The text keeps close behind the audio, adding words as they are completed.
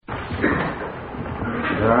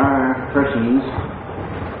persons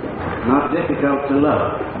not difficult to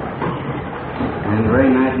love. And Ray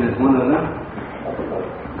Knighton is one of them.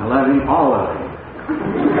 I love him, all of them.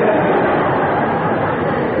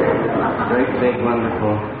 Great, big,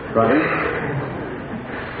 wonderful brother.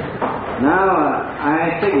 Now,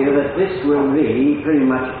 I figure that this will be pretty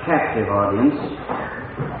much a captive audience.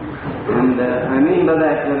 And I mean by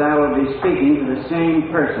that I will be speaking to the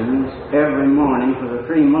same persons every morning for the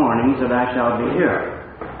 3 mornings that I shall be here.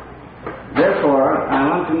 Therefore, I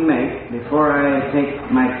want to make, before I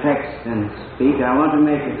take my text and speak, I want to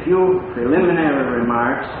make a few preliminary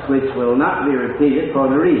remarks which will not be repeated for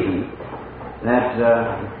the reason that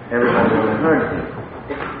everybody will have heard them.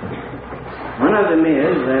 One of them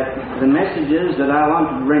is that the messages that I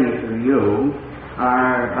want to bring to you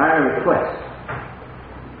are by request.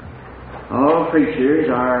 All preachers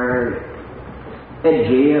are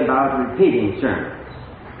edgy about repeating sermons,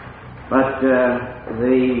 but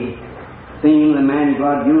the theme the man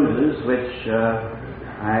God uses, which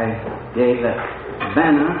I gave at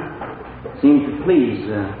Banner, seemed to please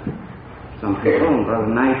some people, and Brother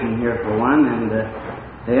Knighton here for one, and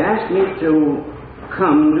they asked me to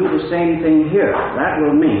come and do the same thing here. That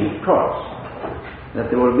will mean, of course, that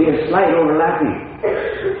there will be a slight overlapping,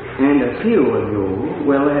 and a few of you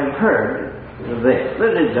will have heard this.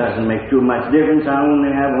 But it doesn't make too much difference. I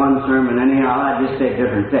only have one sermon anyhow. I just take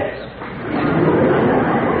different texts.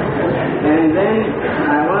 And then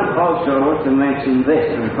I want also to mention this,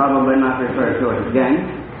 and probably not refer to it again,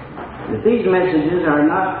 that these messages are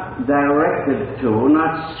not directed to,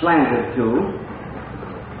 not slanted to,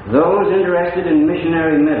 those interested in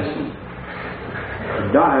missionary medicine.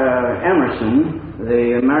 Emerson,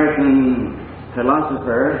 the American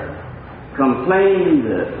philosopher, complained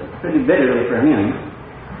pretty bitterly for him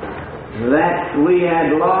that we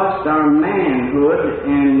had lost our manhood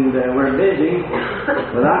and were busy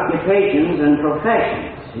with occupations and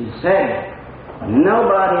professions. He said,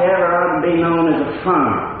 nobody ever ought to be known as a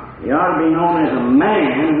farmer. He ought to be known as a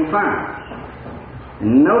man who farms.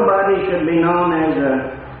 And nobody should be known as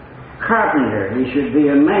a carpenter. He should be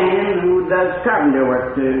a man who does carpenter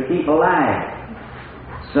work to keep alive.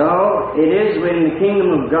 So it is in the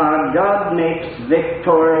kingdom of God, God makes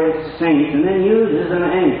victorious saints and then uses them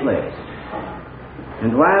in any place.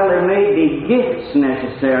 And while there may be gifts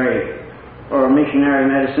necessary for missionary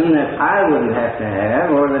medicine that I wouldn't have to have,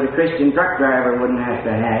 or that a Christian truck driver wouldn't have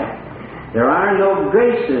to have, there are no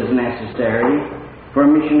graces necessary for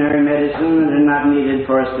missionary medicine that are not needed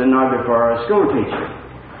for a stenographer or a school teacher.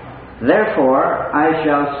 Therefore, I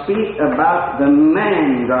shall speak about the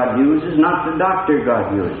man God uses, not the doctor God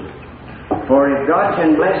uses. For if God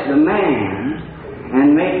can bless the man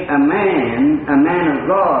and make a man of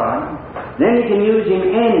God, then He can use him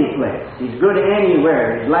any place. He's good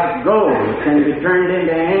anywhere. He's like gold. It can be turned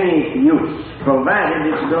into any use, provided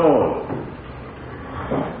it's gold.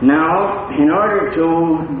 Now, in order to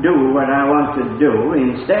do what I want to do,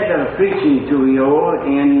 instead of preaching to you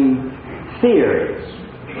in theories,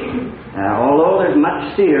 although there's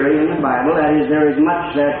much theory in the Bible, that is, there is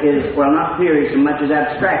much that is, well, not theory so much as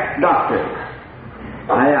abstract doctrine.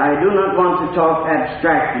 I do not want to talk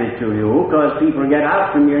abstractly to you, because people get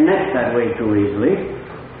out from your net that way too easily.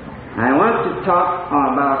 I want to talk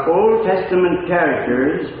about Old Testament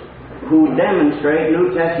characters who demonstrate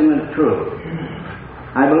New Testament truth.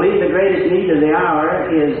 I believe the greatest need of the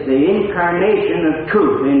hour is the incarnation of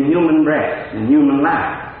truth in human breasts, in human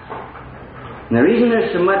life. And the reason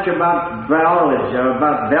there's so much about biology, or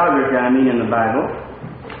about biography, in the Bible,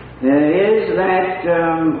 is that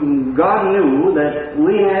God knew that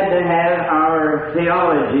we had to have our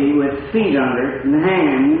theology with feet under it, and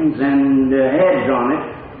hands and heads on it.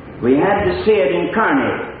 We had to see it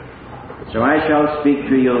incarnate. So I shall speak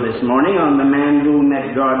to you this morning on the man who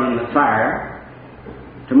met God in the fire.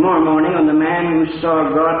 Tomorrow morning on the man who saw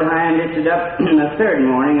God high and lifted up. And the third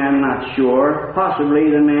morning, I'm not sure, possibly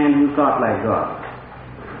the man who thought like God.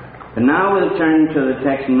 But now we'll turn to the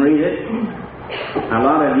text and read it. A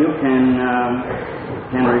lot of you can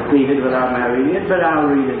repeat it without my reading it, but I'll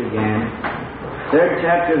read it again. 3rd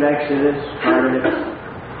chapter of Exodus, part of it.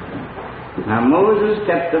 Now Moses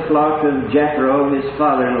kept the flock of Jethro, his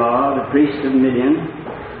father-in-law, the priest of Midian,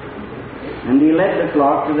 and he led the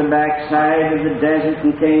flock to the backside of the desert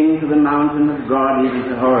and came to the mountain of God, even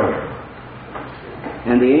to Horeb.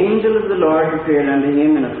 And the angel of the Lord appeared unto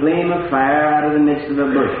him in a flame of fire out of the midst of a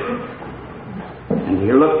bush. And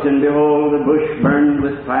he looked, and behold, the bush burned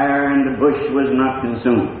with fire, and the bush was not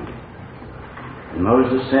consumed. And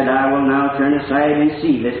Moses said, I will now turn aside and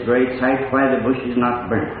see this great sight, why the bush is not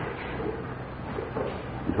burnt.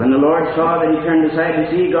 And When the Lord saw that he turned aside to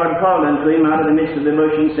see, God called unto him out of the midst of the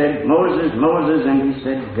bush and said, Moses, Moses. And he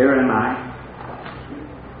said, Here am I.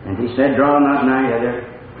 And he said, Draw not nigh hither.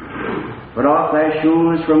 Put off thy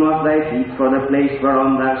shoes from off thy feet, for the place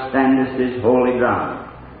whereon thou standest is holy ground.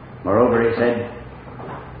 Moreover, he said,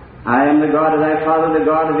 I am the God of thy father, the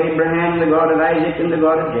God of Abraham, the God of Isaac, and the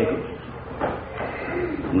God of Jacob.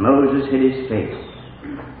 And Moses hid his face,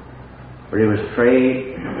 for he was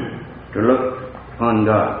afraid to look upon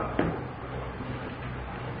God.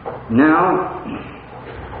 Now,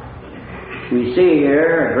 we see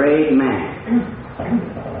here a great man.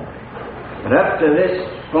 But up to this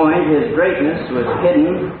point, his greatness was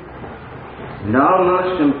hidden and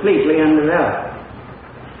almost completely undeveloped.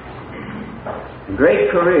 A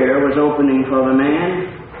great career was opening for the man.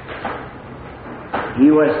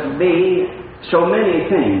 He was to be so many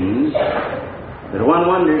things that one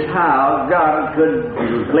wonders how God could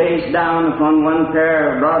place down upon one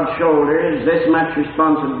pair of broad shoulders this much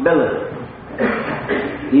responsibility.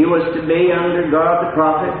 He was to be under God the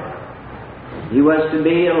prophet. He was to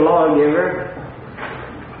be a lawgiver.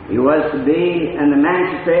 He was to be an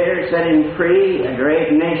emancipator, setting free a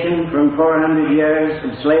great nation from 400 years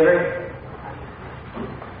of slavery.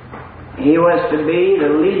 He was to be the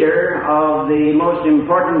leader of the most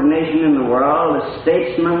important nation in the world, a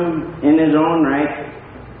statesman in his own right,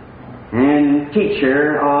 and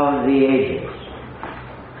teacher of the ages.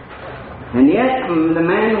 And yet, the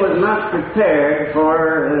man was not prepared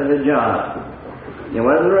for the job. He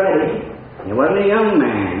wasn't ready. He wasn't a young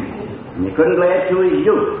man, and he couldn't lay it to his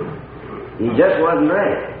youth. He just wasn't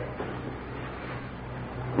ready.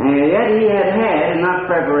 And yet he had enough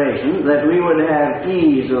preparation that we would have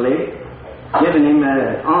easily given him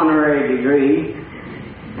an honorary degree,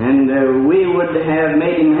 and we would have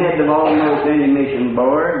made him head of almost any mission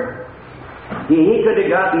board. He could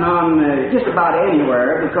have gotten on just about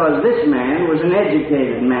anywhere, because this man was an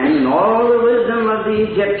educated man, and all the wisdom of the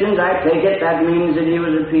Egyptians, I take it, that means that he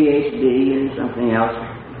was a PhD and something else.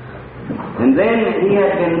 And then he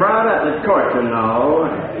had been brought up at court, you know.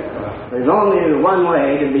 There's only one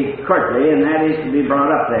way to be courtly, and that is to be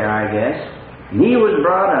brought up there, I guess. He was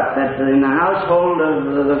brought up in the household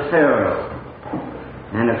of the Pharaoh.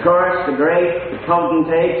 And of course, the great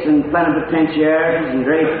potentates and plenipotentiaries and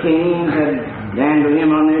great kings had dandled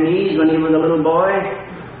him on their knees when he was a little boy.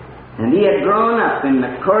 And he had grown up in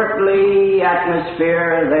the courtly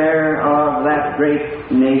atmosphere there of that great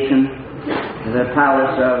nation, the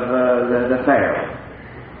palace of the Pharaoh.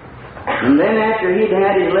 And then after he'd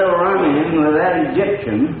had his little run-in with that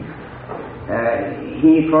Egyptian,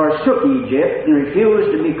 he forsook Egypt and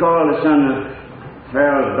refused to be called a son of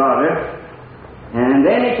Pharaoh's daughter. And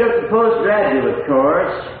then he took the postgraduate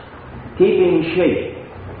course, keeping sheep.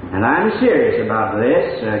 And I'm serious about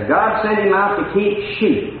this. God sent him out to keep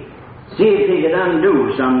sheep, see if he could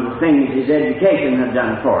undo some of the things his education had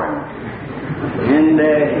done for him. And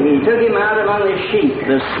he took him out among the sheep,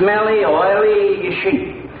 the smelly, oily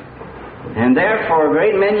sheep. And there for a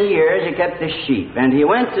great many years he kept the sheep. And he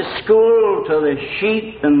went to school to the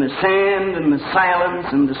sheep and the sand and the silence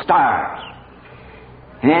and the stars.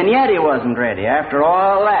 And yet he wasn't ready. After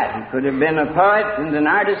all that, he could have been a poet and an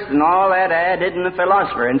artist and all that added and a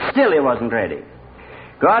philosopher, and still he wasn't ready.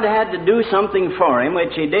 God had to do something for him,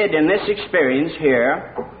 which he did in this experience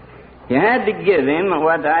here. He had to give him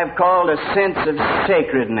what I've called a sense of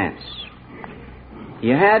sacredness. He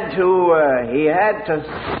had to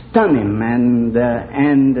stun him and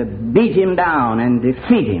beat him down and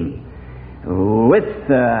defeat him with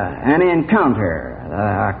an encounter.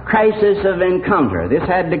 A crisis of encounter. This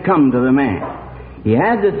had to come to the man. He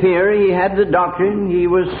had the theory, he had the doctrine, he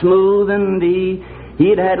was smooth, and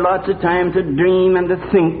he'd had lots of time to dream and to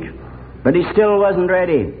think, but he still wasn't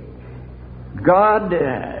ready. God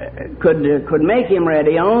could make him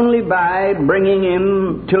ready only by bringing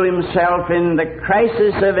him to himself in the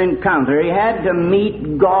crisis of encounter. He had to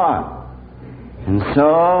meet God. And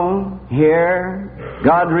so, here,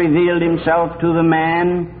 God revealed himself to the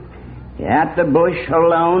man at the bush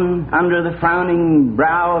alone, under the frowning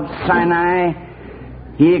brow of Sinai.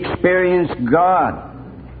 He experienced God.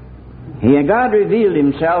 God revealed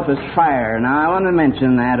himself as fire. Now, I want to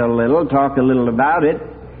mention that a little, talk a little about it.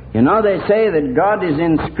 You know, they say that God is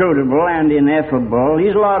inscrutable and ineffable.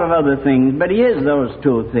 He's a lot of other things, but he is those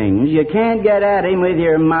two things. You can't get at him with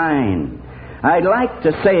your mind. I'd like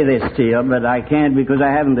to say this to you, but I can't because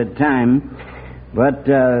I haven't the time. But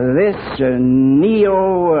this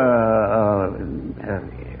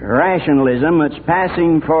neo-rationalism that's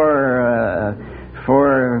passing for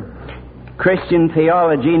Christian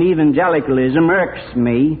theology and evangelicalism irks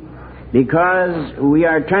me. because we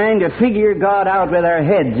are trying to figure God out with our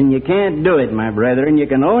heads, and you can't do it, my brethren. You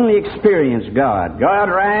can only experience God.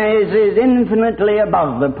 God rises infinitely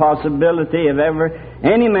above the possibility of ever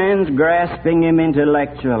any man's grasping Him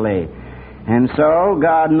intellectually. And so,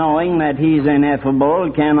 God, knowing that He's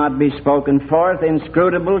ineffable, cannot be spoken forth,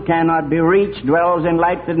 inscrutable, cannot be reached, dwells in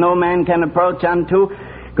light that no man can approach unto,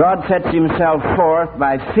 God sets Himself forth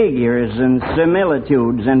by figures and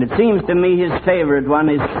similitudes, and it seems to me His favorite one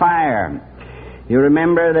is fire. You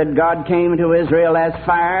remember that God came to Israel as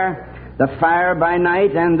fire, the fire by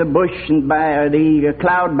night and the bush by the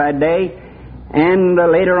cloud by day. And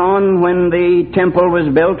later on, when the temple was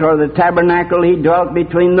built, or the tabernacle, He dwelt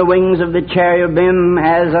between the wings of the cherubim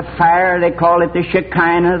as a fire. They call it the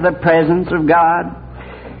Shekinah, the presence of God.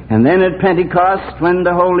 And then at Pentecost, when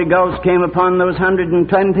the Holy Ghost came upon those 120,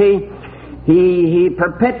 He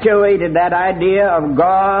perpetuated that idea of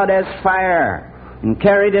God as fire and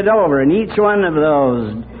carried it over. In each one of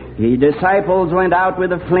those, the disciples went out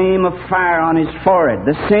with a flame of fire on His forehead.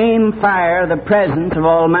 The same fire, the presence of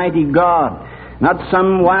Almighty God. Not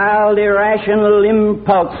some wild, irrational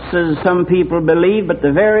impulse, as some people believe, but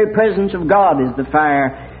the very presence of God is the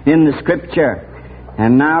fire in the Scripture.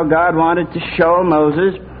 And now God wanted to show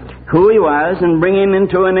Moses who he was and bring him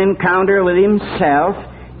into an encounter with Himself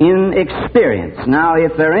in experience. Now,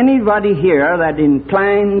 if there anybody here that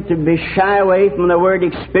inclined to be shy away from the word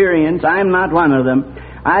experience, I'm not one of them.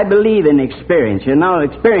 I believe in experience. You know,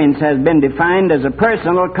 experience has been defined as a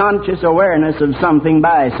personal conscious awareness of something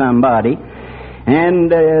by somebody. And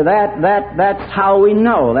that's how we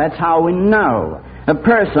know. That's how we know. A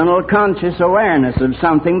personal conscious awareness of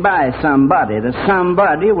something by somebody. The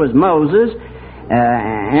somebody was Moses,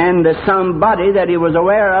 and the somebody that he was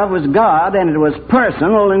aware of was God, and it was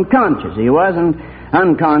personal and conscious. He wasn't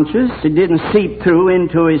unconscious. It didn't seep through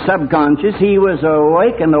into his subconscious. He was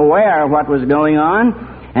awake and aware of what was going on,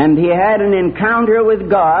 and he had an encounter with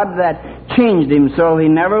God that changed him so he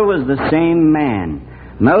never was the same man.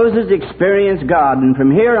 Moses experienced God, and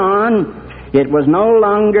from here on, it was no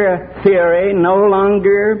longer theory, no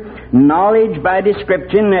longer knowledge by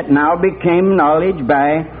description. It now became knowledge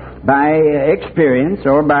by experience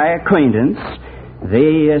or by acquaintance.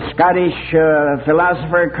 The Scottish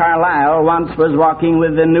philosopher Carlyle once was walking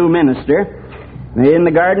with the new minister in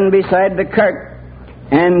the garden beside the kirk,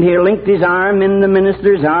 and he linked his arm in the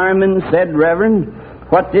minister's arm and said, "Reverend,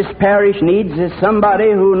 what this parish needs is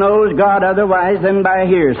somebody who knows God otherwise than by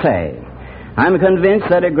hearsay. I'm convinced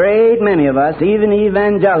that a great many of us, even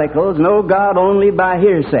evangelicals, know God only by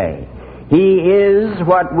hearsay. He is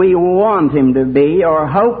what we want Him to be, or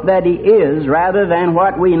hope that He is, rather than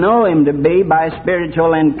what we know Him to be by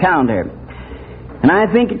spiritual encounter." And I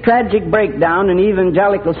think a tragic breakdown in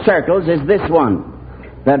evangelical circles is this one,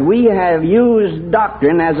 that we have used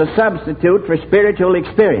doctrine as a substitute for spiritual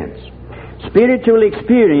experience. Spiritual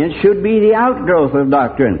experience should be the outgrowth of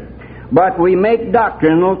doctrine. But we make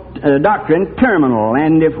doctrine terminal,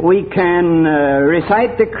 and if we can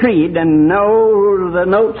recite the creed and know the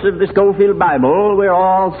notes of the Scofield Bible, we're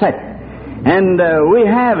all set. And we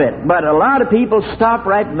have it. But a lot of people stop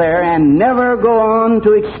right there and never go on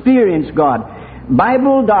to experience God.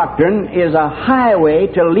 Bible doctrine is a highway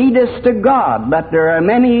to lead us to God, but there are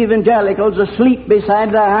many evangelicals asleep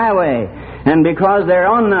beside the highway. And because they're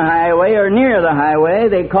on the highway or near the highway,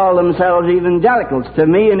 they call themselves evangelicals. To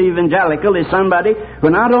me, an evangelical is somebody who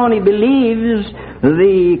not only believes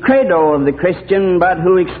the credo of the Christian, but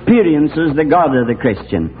who experiences the God of the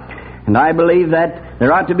Christian. And I believe that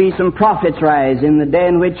there ought to be some prophets rise in the day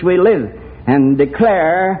in which we live and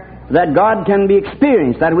declare that God can be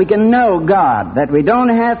experienced, that we can know God, that we don't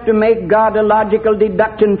have to make God a logical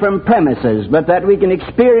deduction from premises, but that we can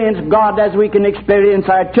experience God as we can experience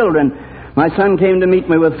our children. My son came to meet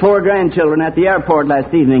me with 4 grandchildren at the airport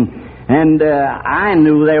last evening, and I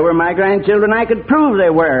knew they were my grandchildren. I could prove they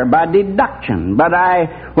were by deduction, but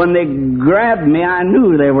when they grabbed me, I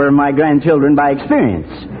knew they were my grandchildren by experience.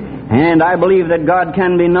 And I believe that God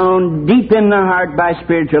can be known deep in the heart by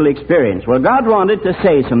spiritual experience. Well, God wanted to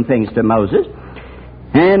say some things to Moses,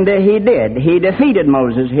 and He did. He defeated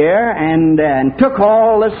Moses here and took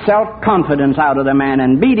all the self-confidence out of the man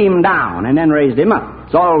and beat him down and then raised him up.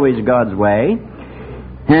 It's always God's way.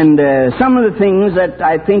 And some of the things that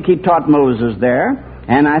I think He taught Moses there,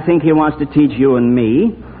 and I think He wants to teach you and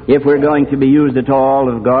me, if we're going to be used at all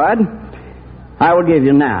of God, I will give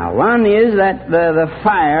you now. One is that the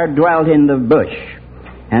fire dwelt in the bush.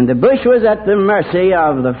 And the bush was at the mercy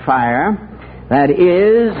of the fire. That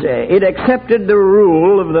is, it accepted the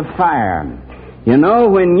rule of the fire. You know,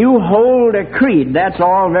 when you hold a creed, that's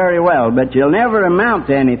all very well, but you'll never amount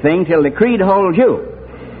to anything till the creed holds you.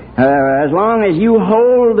 As long as you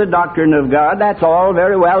hold the doctrine of God, that's all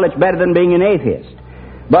very well. It's better than being an atheist.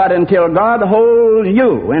 But until God holds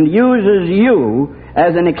you and uses you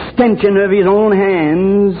as an extension of His own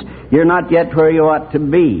hands, you're not yet where you ought to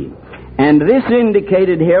be. And this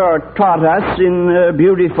indicated here, or taught us in a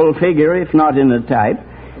beautiful figure, if not in the type,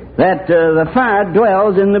 that the fire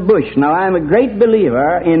dwells in the bush. Now, I'm a great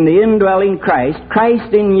believer in the indwelling Christ,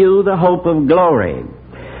 Christ in you, the hope of glory.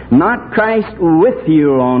 Not Christ with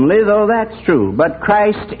you only, though that's true, but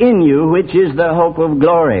Christ in you, which is the hope of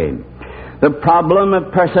glory. The problem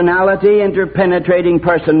of personality, interpenetrating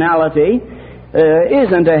personality,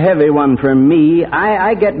 isn't a heavy one for me.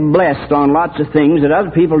 I get blessed on lots of things that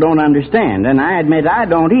other people don't understand, and I admit I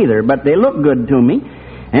don't either, but they look good to me.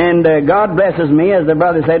 And God blesses me, as the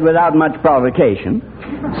brother said, without much provocation.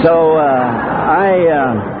 So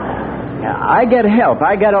I get help.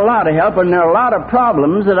 I get a lot of help, and there are a lot of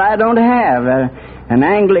problems that I don't have. An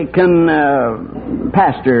Anglican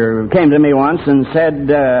pastor came to me once and said,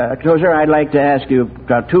 "Tozer, I'd like to ask you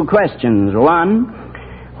two questions. One,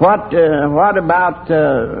 what about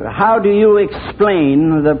how do you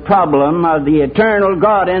explain the problem of the eternal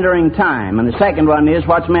God entering time? And the second one is,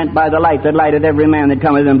 what's meant by the light that lighteth every man that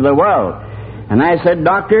cometh into the world?" And I said,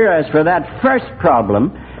 "Doctor, as for that first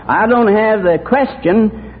problem, I don't have the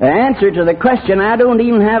answer to the question. I don't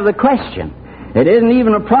even have the question. It isn't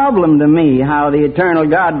even a problem to me how the eternal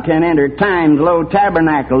God can enter time's low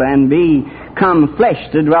tabernacle and become flesh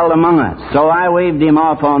to dwell among us." So I waved him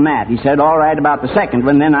off on that. He said, "All right about the second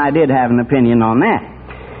one," then I did have an opinion on that.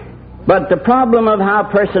 But the problem of how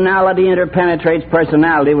personality interpenetrates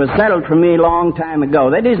personality was settled for me a long time ago.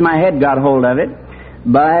 That is, my head got hold of it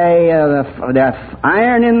by the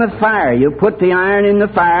iron in the fire. You put the iron in the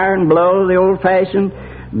fire and blow the old-fashioned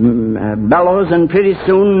bellows, and pretty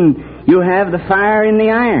soon you have the fire in the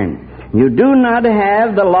iron. You do not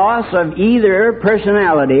have the loss of either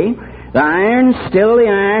personality. The iron's still the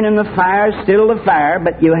iron and the fire's still the fire,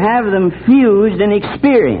 but you have them fused in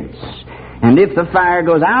experience. And if the fire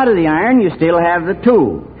goes out of the iron, you still have the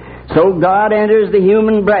two. So God enters the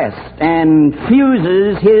human breast and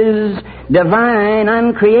fuses His divine,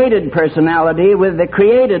 uncreated personality with the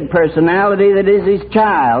created personality that is His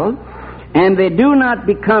child. And they do not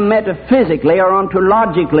become metaphysically or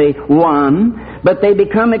ontologically one, but they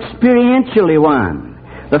become experientially one.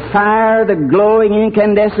 The fire, the glowing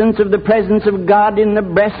incandescence of the presence of God in the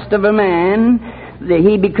breast of a man,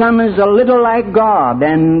 he becomes a little like God,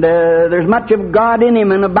 and there's much of God in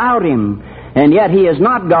him and about him. And yet he is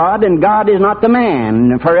not God, and God is not the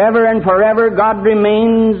man. Forever and forever God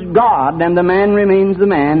remains God, and the man remains the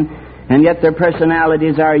man, and yet their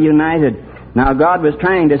personalities are united. Now, God was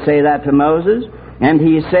trying to say that to Moses, and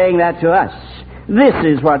He is saying that to us. This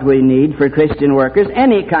is what we need for Christian workers,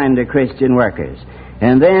 any kind of Christian workers.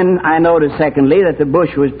 And then I noticed, secondly, that the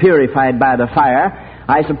bush was purified by the fire.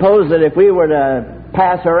 I suppose that if we were to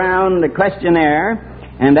pass around the questionnaire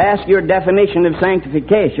and ask your definition of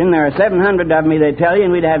sanctification, there are 700 of me, they tell you,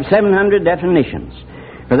 and we'd have 700 definitions.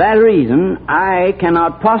 For that reason, I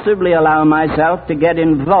cannot possibly allow myself to get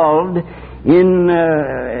involved in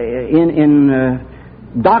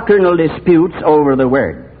doctrinal disputes over the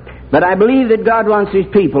Word. But I believe that God wants His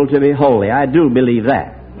people to be holy. I do believe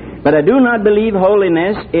that. But I do not believe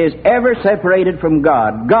holiness is ever separated from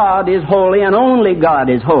God. God is holy, and only God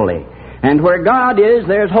is holy. And where God is,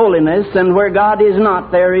 there's holiness, and where God is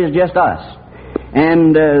not, there is just us.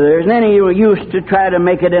 And there's any use to try to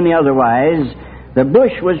make it any otherwise. The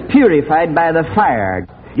bush was purified by the fire.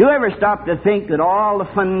 You ever stop to think that all the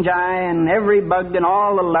fungi and every bug and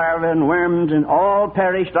all the larvae and worms and all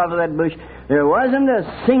perished out of that bush? There wasn't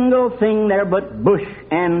a single thing there but bush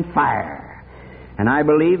and fire. And I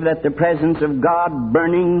believe that the presence of God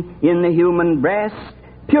burning in the human breast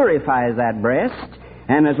purifies that breast,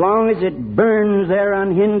 and as long as it burns there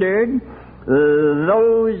unhindered,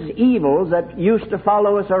 those evils that used to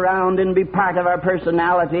follow us around and be part of our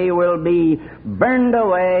personality will be burned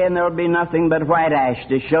away, and there will be nothing but white ash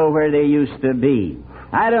to show where they used to be.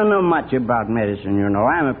 I don't know much about medicine, you know.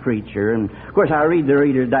 I'm a preacher, and of course I read the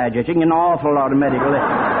Reader's Digest. You can get an awful lot of medical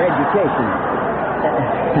education.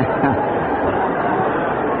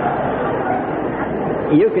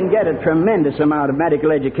 You can get a tremendous amount of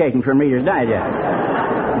medical education from Reader's Digest.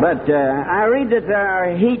 But I read that there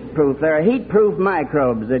are heat-proof. There are heat-proof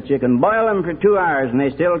microbes that you can boil them for 2 hours and they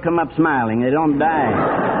still come up smiling. They don't die.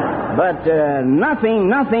 But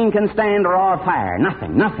nothing can stand raw fire.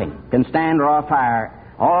 Nothing can stand raw fire.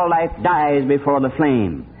 All life dies before the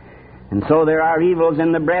flame. And so there are evils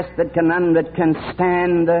in the breast that can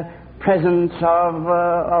stand the presence of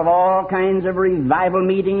all kinds of revival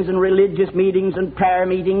meetings and religious meetings and prayer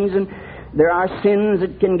meetings, and there are sins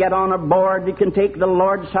that can get on a board, that can take the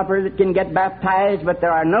Lord's Supper, that can get baptized, but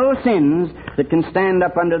there are no sins that can stand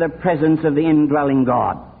up under the presence of the indwelling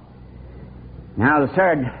God. Now the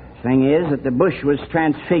third thing is that the bush was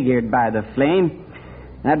transfigured by the flame.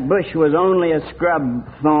 That bush was only a scrub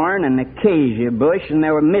thorn, an acacia bush, and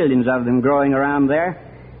there were millions of them growing around there.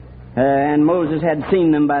 And Moses had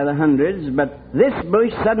seen them by the hundreds, but this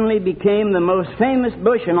bush suddenly became the most famous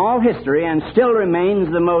bush in all history and still remains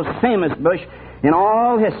the most famous bush in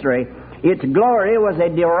all history. Its glory was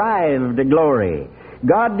a derived glory.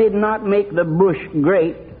 God did not make the bush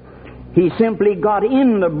great. He simply got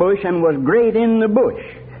in the bush and was great in the bush.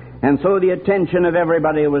 And so the attention of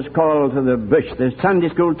everybody was called to the bush. The Sunday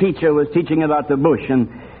school teacher was teaching about the bush, and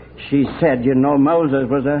she said, you know, Moses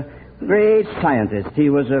was a great scientist. He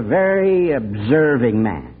was a very observing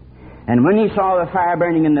man. And when he saw the fire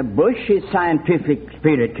burning in the bush, his scientific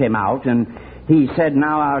spirit came out, and he said,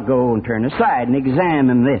 now I'll go and turn aside and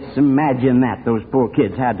examine this. Imagine that. Those poor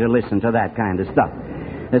kids had to listen to that kind of stuff.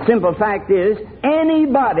 The simple fact is,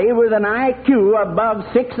 anybody with an IQ above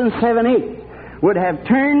 6 and 7/8 would have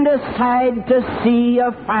turned aside to see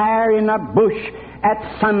a fire in a bush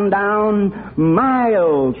at sundown,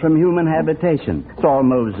 miles from human habitation. That's all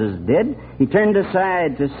Moses did. He turned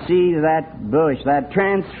aside to see that bush, that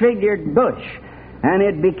transfigured bush. And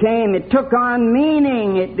it took on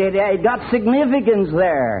meaning. It got significance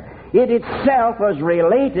there. It itself was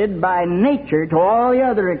related by nature to all the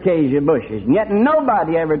other acacia bushes. And yet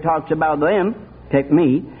nobody ever talks about them, except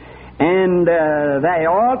me. And they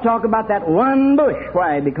all talk about that one bush.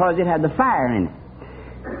 Why? Because it had the fire in it.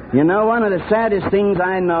 You know, one of the saddest things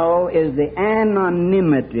I know is the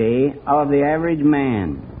anonymity of the average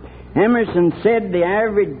man. Emerson said the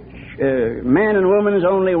average man and woman is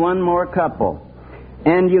only one more couple.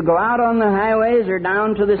 And you go out on the highways or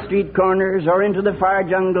down to the street corners or into the far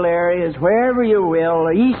jungle areas, wherever you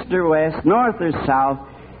will, east or west, north or south,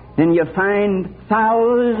 and you find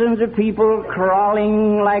thousands of people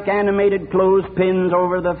crawling like animated clothespins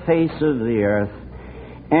over the face of the earth.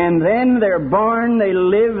 And then they're born, they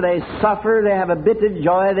live, they suffer, they have a bit of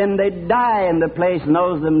joy, then they die, and the place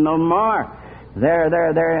knows them no more.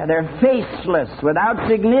 They're faceless, without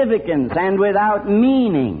significance, and without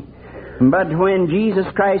meaning. But when Jesus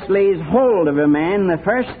Christ lays hold of a man, the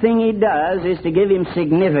first thing He does is to give him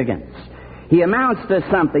significance. He amounts to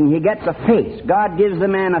something. He gets a face. God gives the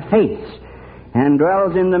man a face and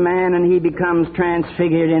dwells in the man, and he becomes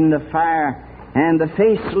transfigured in the fire. And the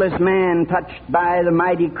faceless man, touched by the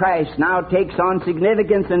mighty Christ, now takes on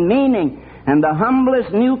significance and meaning. And the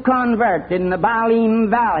humblest new convert in the Balim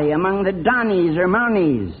Valley, among the Danis or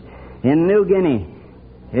Manis in New Guinea,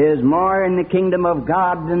 is more in the kingdom of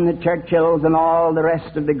God than the Churchills and all the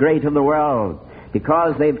rest of the great of the world,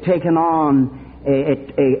 because they've taken on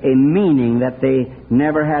a meaning that they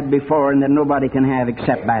never had before and that nobody can have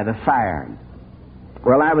except by the fire.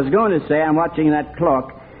 Well, I was going to say, I'm watching that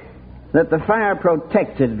clock, that the fire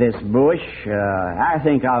protected this bush. I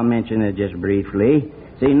think I'll mention it just briefly.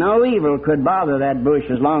 See, no evil could bother that bush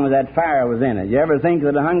as long as that fire was in it. You ever think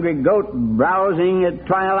that a hungry goat browsing at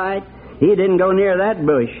twilight, he didn't go near that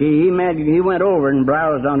bush. He went over and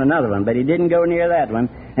browsed on another one, but he didn't go near that one.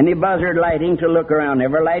 And he buzzard lighting to look around.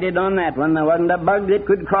 Never lighted on that one. There wasn't a bug that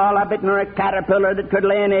could crawl up it, nor a caterpillar that could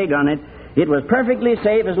lay an egg on it. It was perfectly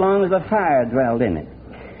safe as long as the fire dwelled in it.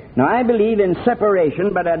 Now, I believe in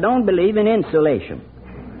separation, but I don't believe in insulation.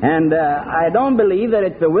 And I don't believe that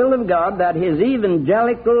it's the will of God that His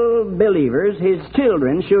evangelical believers, His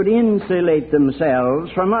children, should insulate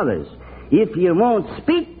themselves from others. If you won't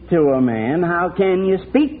speak to a man, how can you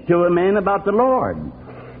speak to a man about the Lord?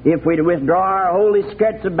 If we withdraw our holy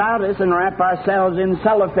skirts about us and wrap ourselves in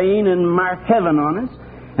cellophane and mark heaven on us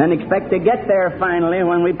and expect to get there finally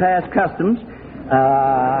when we pass customs,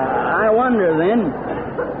 I wonder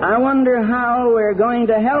how we're going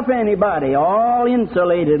to help anybody, all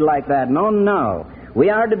insulated like that. No. We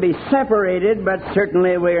are to be separated, but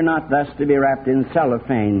certainly we're not thus to be wrapped in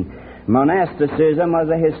cellophane. Monasticism was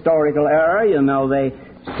a historical error. You know, they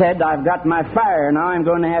said, I've got my fire, now I'm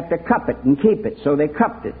going to have to cup it and keep it. So they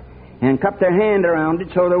cupped it and cupped their hand around it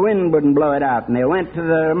so the wind wouldn't blow it out. And they went to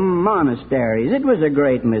the monasteries. It was a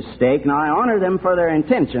great mistake. Now, I honor them for their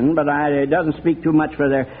intention, but it doesn't speak too much for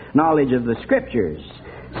their knowledge of the Scriptures.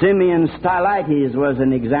 Simeon Stylites was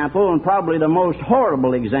an example, and probably the most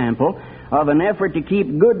horrible example, of an effort to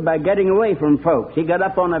keep good by getting away from folks. He got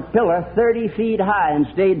up on a pillar 30 feet high and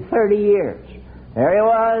stayed 30 years. There he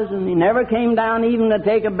was, and he never came down even to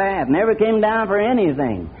take a bath, never came down for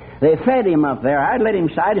anything. They fed him up there. I'd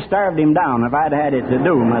have starved him down if I'd had it to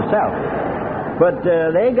do myself. But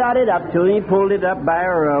they got it up to him. He pulled it up by a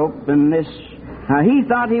rope, and he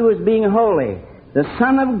thought he was being holy. The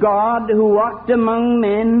Son of God who walked among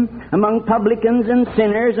men, among publicans and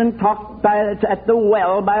sinners, and talked at the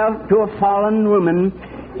well to a fallen woman.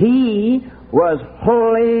 He was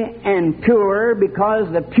holy and pure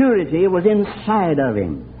because the purity was inside of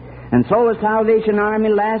him. And so the Salvation Army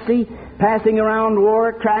lassie passing around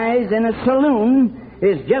war cries in a saloon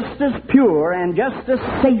is just as pure and just as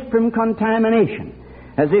safe from contamination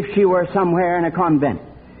as if she were somewhere in a convent.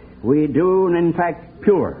 We do, in fact,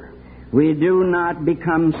 pure. We do not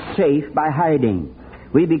become safe by hiding.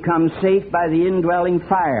 We become safe by the indwelling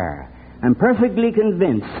fire. I'm perfectly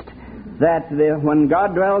convinced that when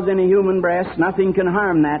God dwells in a human breast, nothing can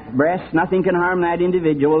harm that breast, nothing can harm that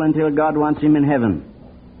individual until God wants him in heaven.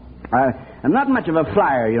 I'm not much of a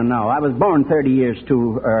flyer, you know. I was born 30 years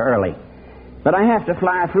too early. But I have to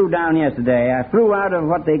fly. I flew down yesterday. I flew out of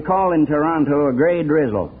what they call in Toronto a gray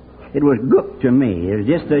drizzle. It was gook to me. It was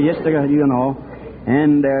just a you know.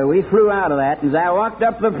 And we flew out of that. As I walked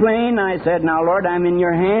up the plane, I said, "Now, Lord, I'm in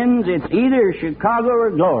your hands. It's either Chicago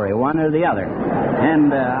or glory, one or the other."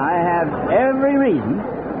 And I have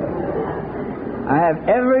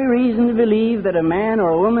every reason to believe that a man or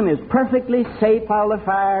a woman is perfectly safe while the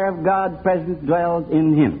fire of God's presence dwells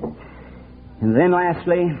in him. And then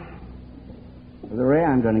lastly, Brother Ray,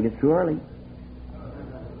 I'm going to get too early.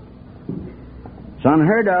 It's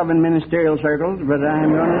unheard of in ministerial circles, but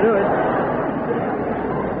I'm going to do it.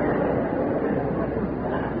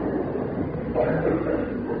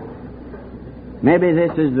 Maybe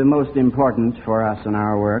this is the most important for us in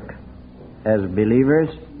our work as believers.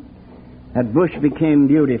 That bush became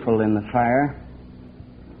beautiful in the fire.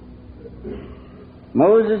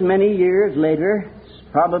 Moses, many years later,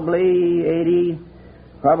 probably 80,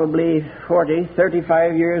 probably 40,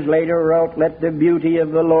 35 years later, wrote, "Let the beauty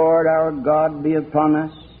of the Lord our God be upon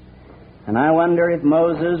us." And I wonder if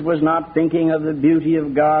Moses was not thinking of the beauty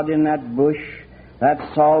of God in that bush, that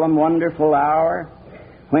solemn, wonderful hour,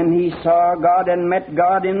 when he saw God and met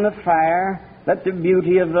God in the fire. Let the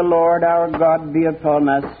beauty of the Lord our God be upon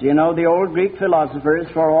us. You know, the old Greek philosophers,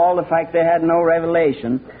 for all the fact they had no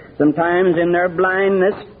revelation, sometimes in their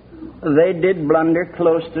blindness they did blunder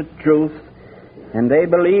close to truth. And they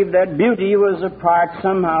believed that beauty was apart,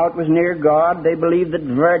 somehow it was near God. They believed that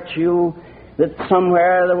virtue, that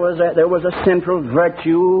somewhere there was a central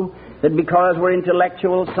virtue, that because we're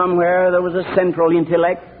intellectual somewhere there was a central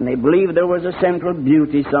intellect, and they believed there was a central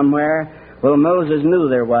beauty somewhere. Well, Moses knew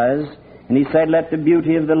there was, and he said, "Let the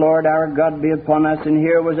beauty of the Lord our God be upon us." And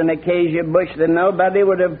here was an acacia bush that nobody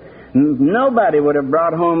would have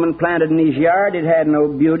brought home and planted in his yard. It had no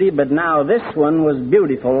beauty, but now this one was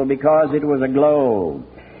beautiful because it was aglow.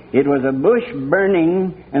 It was a bush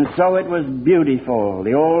burning, and so it was beautiful.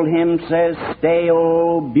 The old hymn says, "Stay,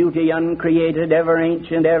 O beauty uncreated, ever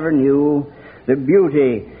ancient, ever new." The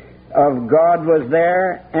beauty of God was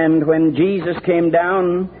there, and when Jesus came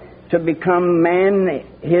down to become man,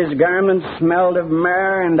 his garments smelled of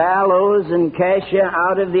myrrh and aloes and cassia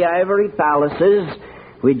out of the ivory palaces.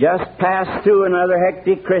 We just passed through another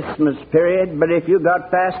hectic Christmas period, but if you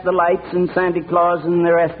got past the lights and Santa Claus and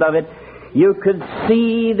the rest of it, you could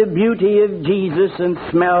see the beauty of Jesus and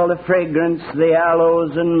smell the fragrance, the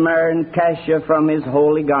aloes and myrrh and cassia from his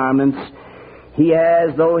holy garments. He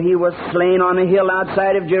has, though he was slain on a hill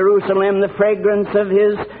outside of Jerusalem, the fragrance of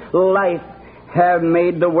his life have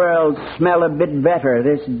made the world smell a bit better,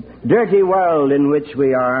 this dirty world in which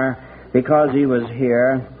we are, because he was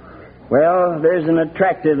here. Well, there's an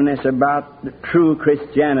attractiveness about the true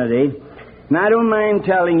Christianity. And I don't mind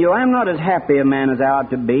telling you, I'm not as happy a man as I ought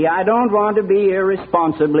to be. I don't want to be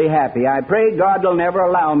irresponsibly happy. I pray God will never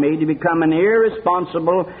allow me to become an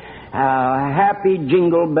irresponsible, happy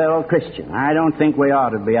jingle bell Christian. I don't think we ought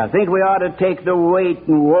to be. I think we ought to take the weight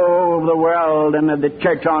and woe of the world and of the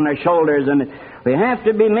church on our shoulders, and we have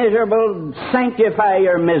to be miserable. Sanctify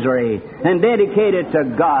your misery and dedicate it to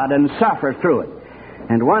God and suffer through it.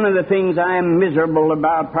 And one of the things I'm miserable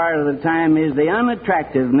about part of the time is the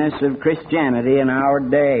unattractiveness of Christianity in our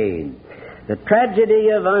day. The tragedy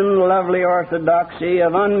of unlovely orthodoxy,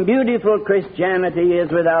 of unbeautiful Christianity,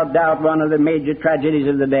 is without doubt one of the major tragedies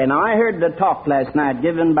of the day. Now, I heard the talk last night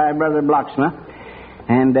given by Brother Blocksma,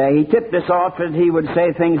 and he tipped us off that he would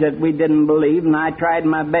say things that we didn't believe, and I tried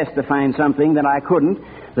my best to find something that I couldn't,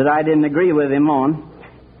 that I didn't agree with him on.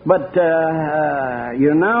 But,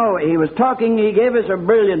 you know, he was talking, he gave us a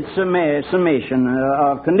brilliant summation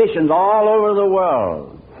of conditions all over the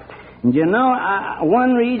world. And you know,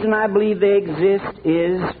 one reason I believe they exist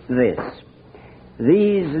is this.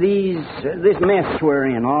 this mess we're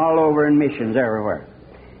in all over in missions everywhere,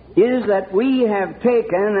 is that we have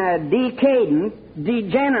taken a decadent,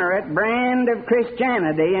 degenerate brand of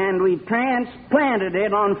Christianity and we've transplanted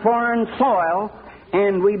it on foreign soil,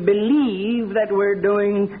 and we believe that we're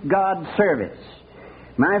doing God's service.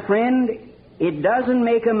 My friend, it doesn't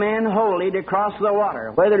make a man holy to cross the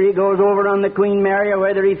water, whether he goes over on the Queen Mary or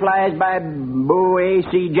whether he flies by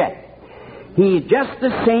BOAC jet. He's just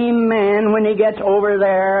the same man when he gets over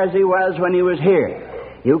there as he was when he was here.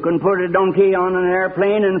 You can put a donkey on an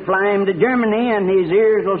airplane and fly him to Germany and his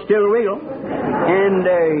ears will still wiggle.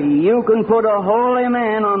 And you can put a holy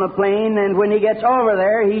man on a plane and when he gets over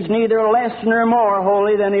there, he's neither less nor more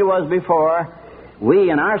holy than he was before.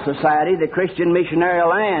 We in our society, the Christian Missionary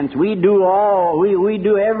Alliance, we do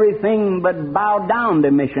everything but bow down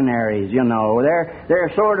to missionaries, you know.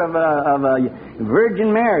 They're sort of a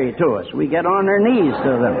Virgin Mary to us. We get on our knees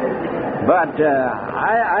to them. But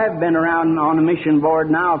I've been around on a mission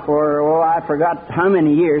board now for, I forgot how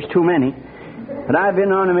many years, too many. But I've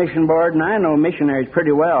been on a mission board and I know missionaries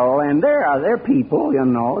pretty well, and they're people, you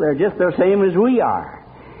know. They're just the same as we are.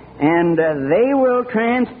 And they will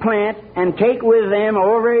transplant and take with them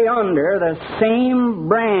over yonder the same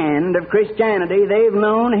brand of Christianity they've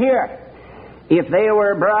known here. If they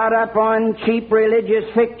were brought up on cheap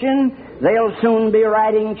religious fiction, they'll soon be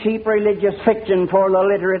writing cheap religious fiction for the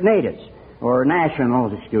literate natives, or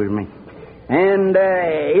nationals, excuse me. And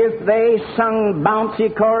if they sung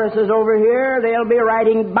bouncy choruses over here, they'll be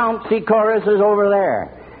writing bouncy choruses over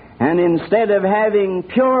there. And instead of having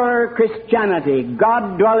pure Christianity,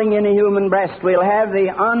 God dwelling in a human breast, we'll have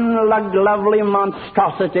the unlovely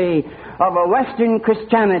monstrosity of a Western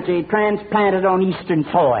Christianity transplanted on Eastern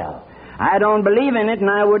soil. I don't believe in it, and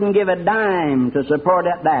I wouldn't give a dime to support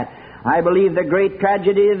that. I believe the great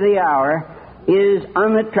tragedy of the hour is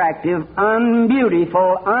unattractive,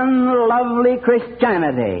 unbeautiful, unlovely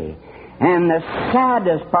Christianity. And the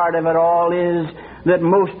saddest part of it all is that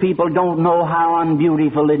most people don't know how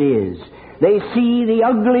unbeautiful it is. They see the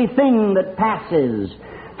ugly thing that passes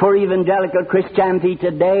for evangelical Christianity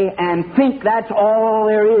today and think that's all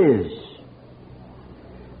there is.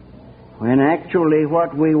 When actually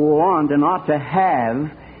what we want and ought to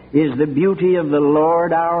have is the beauty of the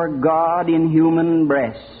Lord our God in human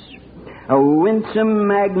breasts. A winsome,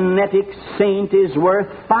 magnetic saint is worth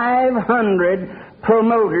 500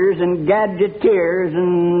 promoters and gadgeteers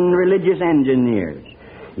and religious engineers.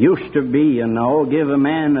 Used to be, you know, give a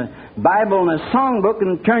man a Bible and a songbook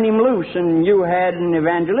and turn him loose, and you had an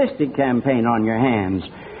evangelistic campaign on your hands.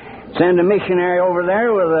 Send a missionary over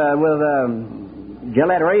there with a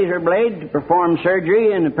Gillette razor blade to perform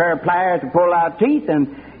surgery and a pair of pliers to pull out teeth,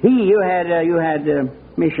 and you had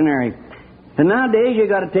missionary. And nowadays you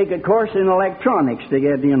got to take a course in electronics to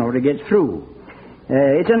get through.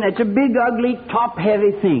 It's a big, ugly,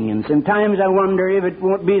 top-heavy thing, and sometimes I wonder if it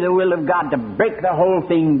won't be the will of God to break the whole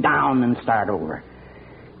thing down and start over.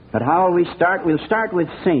 But how will we start? We'll start with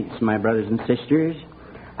saints, my brothers and sisters.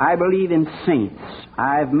 I believe in saints.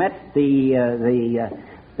 I've met the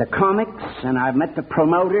comics, and I've met the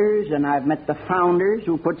promoters, and I've met the founders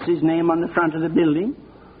who puts his name on the front of the building,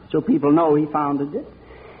 so people know he founded it.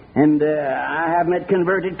 And I have met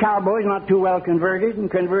converted cowboys, not too well converted,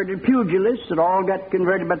 and converted pugilists that all got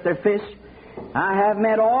converted but their fists. I have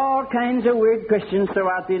met all kinds of weird Christians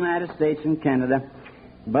throughout the United States and Canada.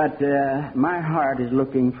 But my heart is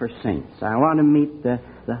looking for saints. I want to meet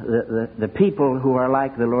the people who are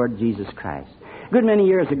like the Lord Jesus Christ. A good many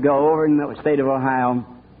years ago, over in the state of Ohio,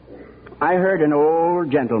 I heard an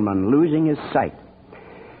old gentleman losing his sight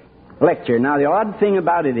lecture. Now, the odd thing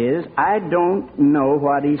about it is, I don't know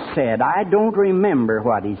what he said. I don't remember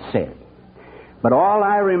what he said. But all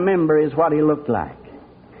I remember is what he looked like.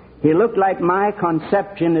 He looked like my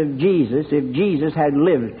conception of Jesus if Jesus had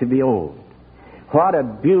lived to be old. What a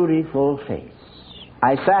beautiful face.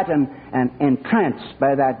 I sat and entranced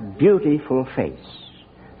by that beautiful face.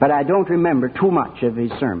 But I don't remember too much of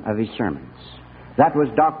his sermons. That was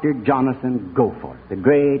Dr. Jonathan Goforth, the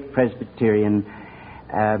great Presbyterian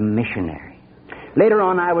missionary. Later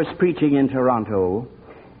on, I was preaching in Toronto,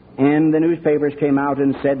 and the newspapers came out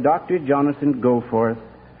and said, Dr. Jonathan Goforth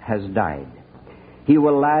has died. He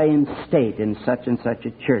will lie in state in such and such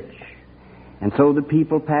a church. And so the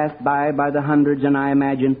people passed by the hundreds, and I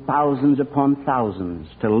imagine thousands upon thousands,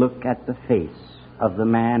 to look at the face of the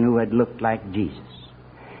man who had looked like Jesus.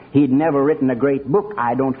 He'd never written a great book.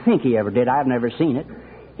 I don't think he ever did. I've never seen it.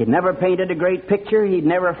 He'd never painted a great picture. He'd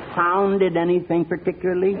never founded anything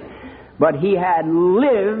particularly. But he had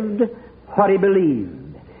lived what he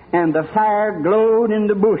believed. And the fire glowed in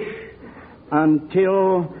the bush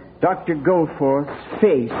until Dr. Goforth's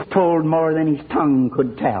face told more than his tongue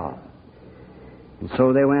could tell. And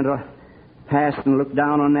so they went past and looked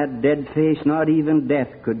down on that dead face. Not even death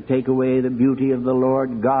could take away the beauty of the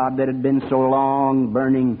Lord God that had been so long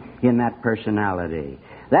burning in that personality.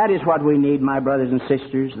 That is what we need, my brothers and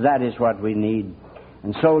sisters. That is what we need.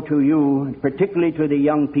 And so to you, particularly to the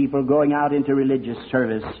young people going out into religious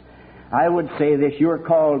service, I would say this: you're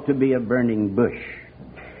called to be a burning bush.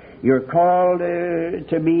 You're called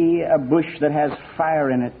to be a bush that has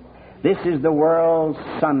fire in it. This is the world's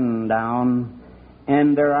sundown,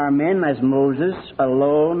 and there are men, as Moses,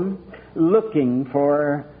 alone, looking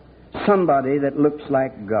for somebody that looks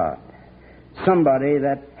like God, somebody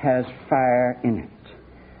that has fire in it.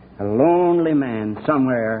 A lonely man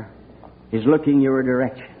somewhere is looking your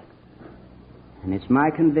direction. And it's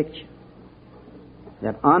my conviction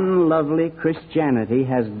that unlovely Christianity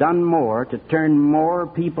has done more to turn more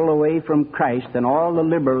people away from Christ than all the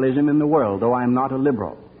liberalism in the world, though I'm not a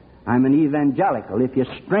liberal. I'm an evangelical. If you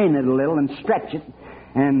strain it a little and stretch it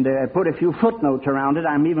and put a few footnotes around it,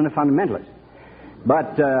 I'm even a fundamentalist.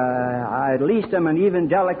 But I at least am an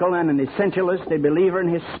evangelical and an essentialist, a believer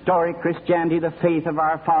in historic Christianity, the faith of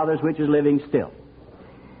our fathers, which is living still.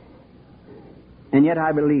 And yet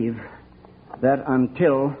I believe that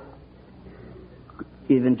until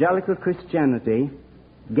evangelical Christianity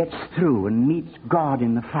gets through and meets God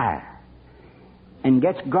in the fire and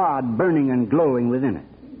gets God burning and glowing within it,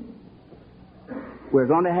 we're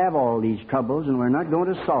going to have all these troubles, and we're not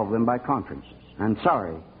going to solve them by conferences. I'm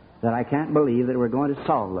sorry that I can't believe that we're going to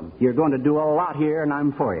solve them. You're going to do a lot here, and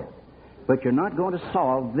I'm for you. But you're not going to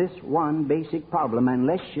solve this one basic problem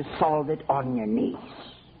unless you solve it on your knees.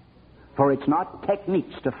 For it's not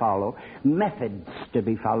techniques to follow, methods to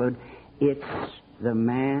be followed. It's the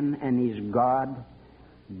man and his God,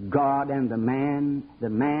 God and the man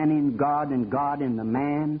in God and God in the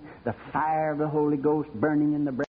man, the fire of the Holy Ghost burning in the breast.